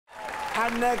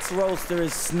Our next roaster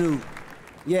is Snoop.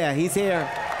 Yeah, he's here.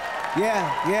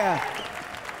 Yeah.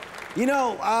 You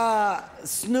know,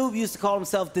 Snoop used to call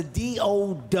himself the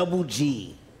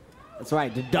D-O-double-G. That's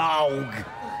right, the dog.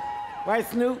 Right,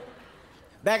 Snoop?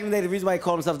 Back in the day, the reason why he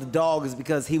called himself the dog is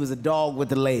because he was a dog with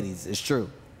the ladies. It's true.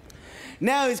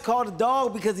 Now he's called a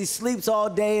dog because he sleeps all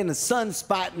day in a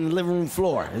sunspot in the living room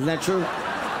floor. Isn't that true?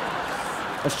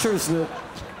 That's true, Snoop.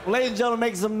 Ladies and gentlemen,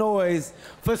 make some noise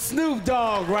for Snoop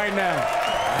Dogg right now.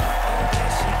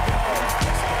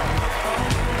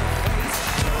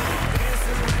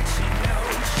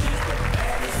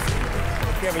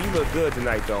 Kevin, you look good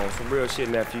tonight, though. Some real shit,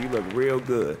 nephew. You look real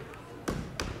good.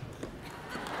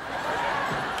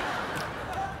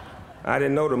 I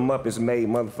didn't know the Muppets made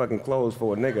motherfucking clothes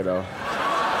for a nigga, though.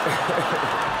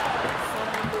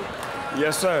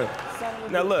 Yes, sir.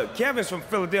 Now, look, Kevin's from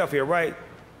Philadelphia, right?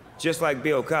 Just like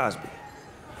Bill Cosby.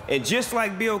 And just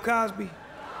like Bill Cosby,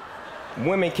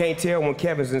 women can't tell when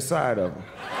Kevin's inside of them.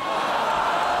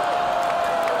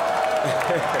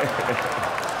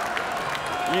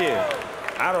 Yeah.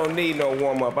 I don't need no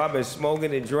warm-up. I've been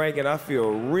smoking and drinking. I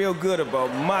feel real good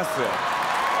about myself.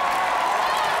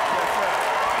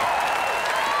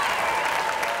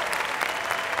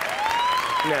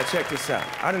 Now, check this out.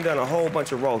 I done a whole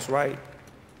bunch of roasts, right?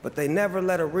 But they never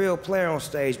let a real player on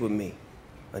stage with me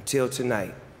until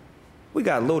tonight. We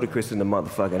got Ludacris in the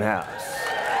motherfucking house.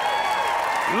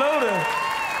 Luda!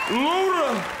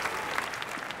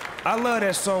 I love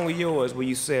that song of yours where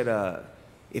you said,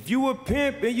 if you a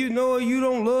pimp and you know you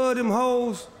don't love them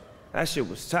hoes, that shit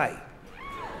was tight.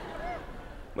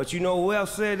 But you know who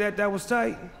else said that was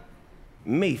tight?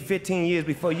 Me, 15 years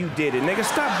before you did it. Nigga,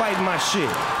 stop biting my shit.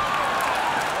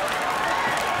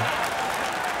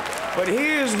 But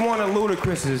here's one of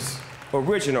Ludacris's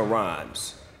original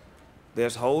rhymes.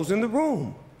 There's hoes in the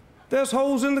room. There's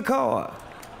hoes in the car.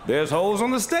 There's hoes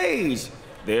on the stage.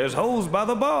 There's hoes by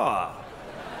the bar.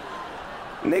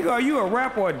 Nigga, are you a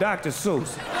rapper or a Dr.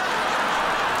 Seuss?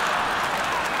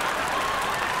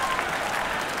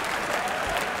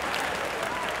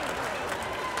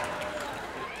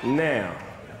 Now,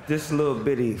 this little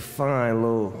bitty, fine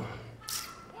little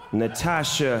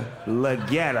Natasha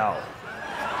Leggett.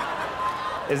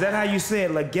 Is that how you say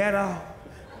it, Leggett? No,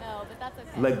 but that's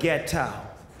okay. Leggett.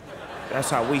 That's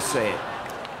how we say it.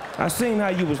 I seen how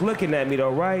you was looking at me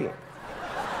though, right?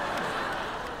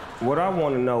 What I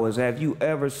want to know is, have you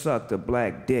ever sucked a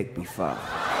black dick before?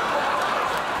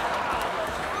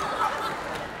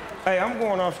 Hey, I'm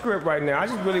going off script right now. I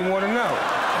just really want to know.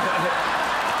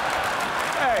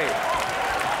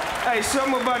 Hey,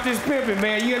 something about this pimping,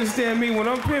 man. You understand me? When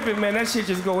I'm pimping, man, that shit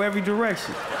just go every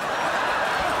direction.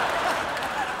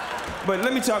 But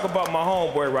let me talk about my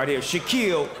homeboy right here,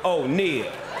 Shaquille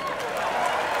O'Neal.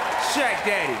 Shaq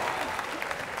Daddy.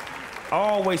 I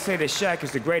always say that Shaq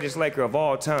is the greatest Laker of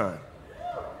all time.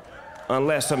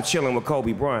 Unless I'm chilling with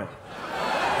Kobe Bryant.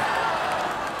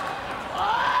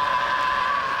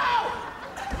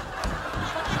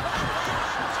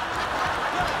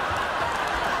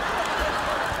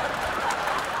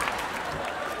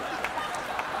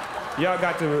 Y'all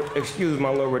got to excuse my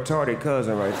little retarded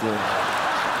cousin right there.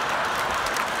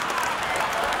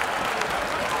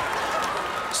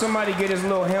 Somebody get his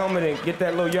little helmet and get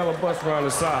that little yellow bus around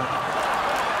the side.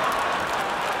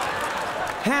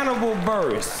 Hannibal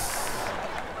Buress.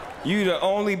 You the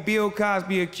only Bill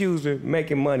Cosby accuser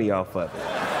making money off of it.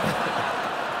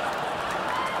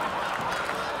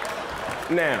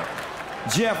 Now,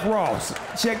 Jeff Ross.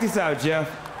 Check this out,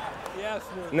 Jeff. Yes,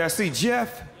 sir. Now, see,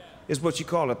 Jeff is what you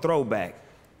call a throwback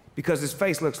because his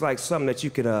face looks like something that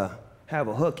you could have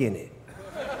a hook in it.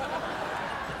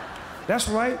 That's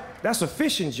right. That's a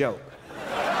fishing joke.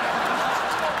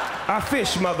 I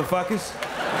fish, motherfuckers.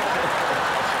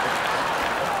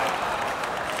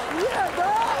 Yeah,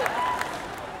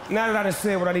 dog. Now that I done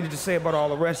said what I needed to say about all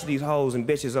the rest of these hoes and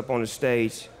bitches up on the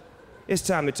stage, it's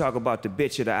time to talk about the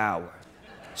bitch of the hour.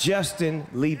 Justin,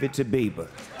 Leave It to Bieber.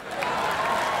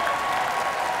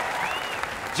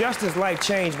 Justin's life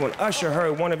changed when Usher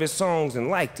heard one of his songs and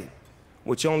liked it,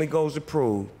 which only goes to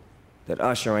prove that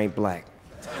Usher ain't black.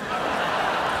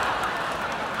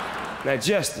 Now,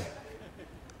 Justin,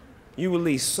 you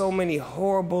release so many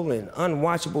horrible and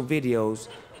unwatchable videos,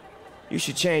 you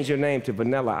should change your name to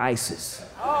Vanilla Isis.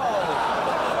 Oh,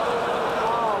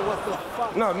 what the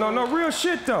fuck? No, real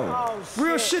shit, though. Oh,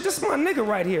 real shit. shit, this is my nigga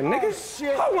right here, nigga. Oh,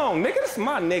 shit. Hold on, nigga, this is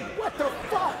my nigga. What the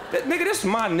fuck? Nigga, this is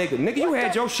my nigga. Nigga, you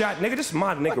had your shot, nigga, this is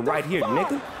my nigga right here,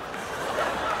 nigga.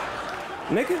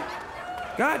 Nigga.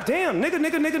 God damn, nigga.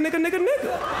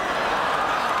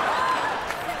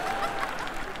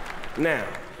 Now,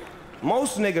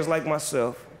 most niggas like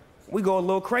myself We go a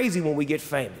little crazy when we get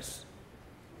famous.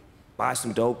 Buy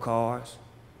some dope cars,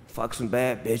 fuck some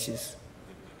bad bitches.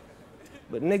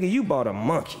 But nigga, you bought a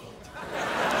monkey.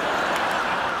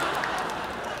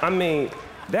 I mean,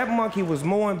 that monkey was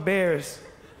more embarrassed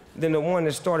than the one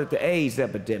that started the AIDS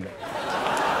epidemic.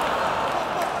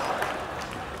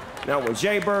 Now, when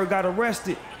Jay Bird got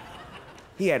arrested,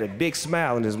 he had a big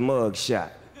smile in his mug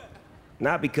shot.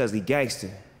 Not because he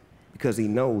gangster, because he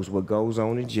knows what goes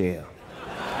on in jail.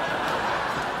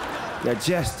 Now,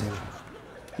 Justin,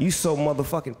 you so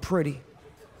motherfucking pretty.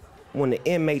 When the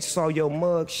inmates saw your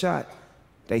mug shot,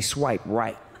 they swiped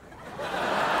right.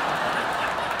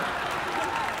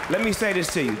 Let me say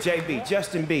this to you, JB,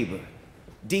 Justin Bieber,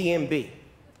 DMB,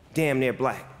 damn near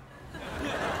black.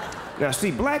 Now, see,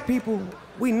 black people,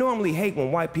 we normally hate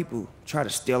when white people try to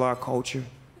steal our culture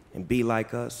and be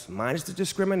like us, minus the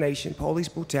discrimination, police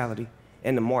brutality,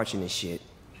 and the marching and shit.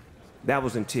 That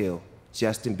was until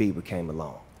Justin Bieber came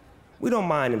along. We don't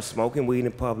mind him smoking weed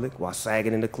in public while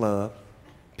sagging in the club,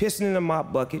 pissing in a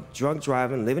mop bucket, drunk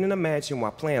driving, living in a mansion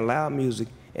while playing loud music,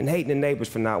 and hating the neighbors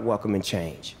for not welcoming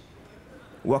change.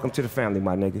 Welcome to the family,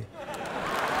 my nigga.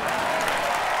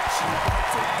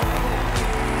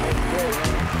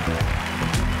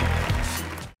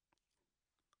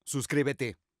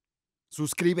 Suscríbete.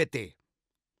 Suscríbete.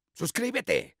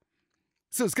 Suscríbete.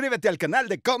 Suscríbete al canal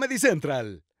de Comedy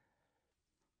Central.